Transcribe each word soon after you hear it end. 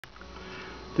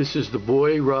This is the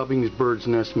Boy Robbing Bird's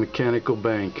Nest Mechanical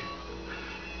Bank.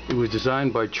 It was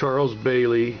designed by Charles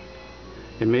Bailey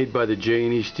and made by the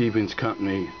J&E Stevens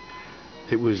Company.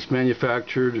 It was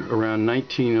manufactured around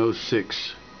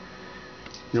 1906.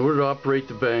 In order to operate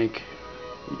the bank,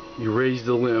 you raise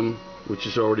the limb, which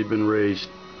has already been raised,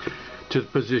 to the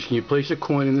position. You place a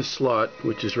coin in the slot,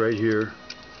 which is right here.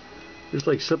 There's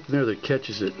like something there that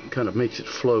catches it and kind of makes it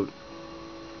float.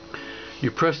 You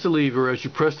press the lever. As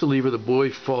you press the lever, the boy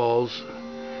falls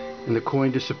and the coin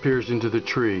disappears into the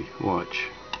tree. Watch.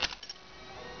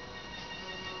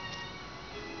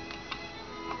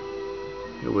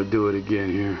 It would do it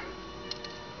again here.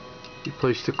 You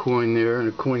place the coin there and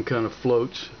the coin kind of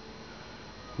floats.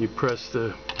 You press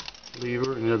the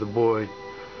lever and there's the boy.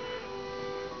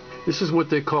 This is what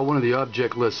they call one of the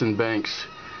object lesson banks,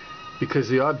 because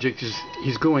the object is,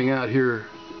 he's going out here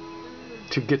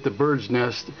to get the bird's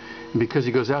nest, and because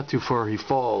he goes out too far he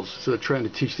falls. So they're trying to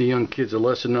teach the young kids a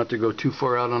lesson not to go too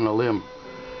far out on a limb.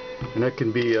 And that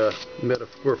can be a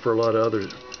metaphor for a lot of other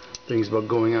things about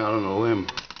going out on a limb.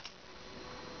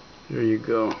 There you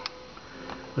go.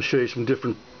 I'll show you some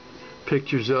different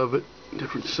pictures of it,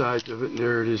 different sides of it. And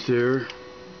there it is there. You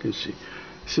can see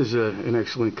this is in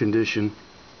excellent condition.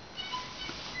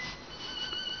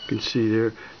 You can see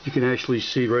there. You can actually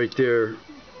see right there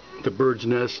the bird's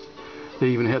nest. They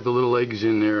even have the little eggs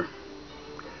in there.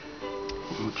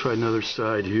 We'll try another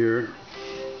side here.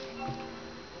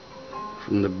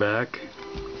 From the back.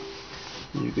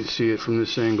 You can see it from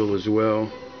this angle as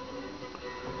well.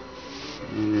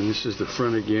 And then this is the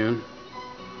front again.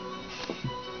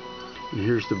 And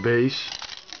here's the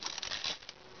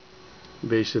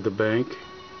base of the bank.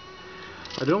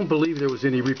 I don't believe there was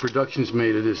any reproductions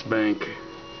made of this bank,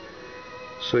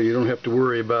 so you don't have to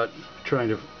worry about trying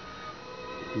to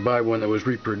buy one that was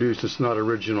reproduced. It's not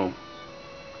original.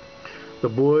 The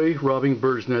Boy Robbing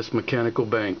Bird's Nest Mechanical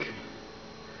Bank.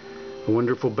 A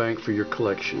wonderful bank for your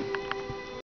collection.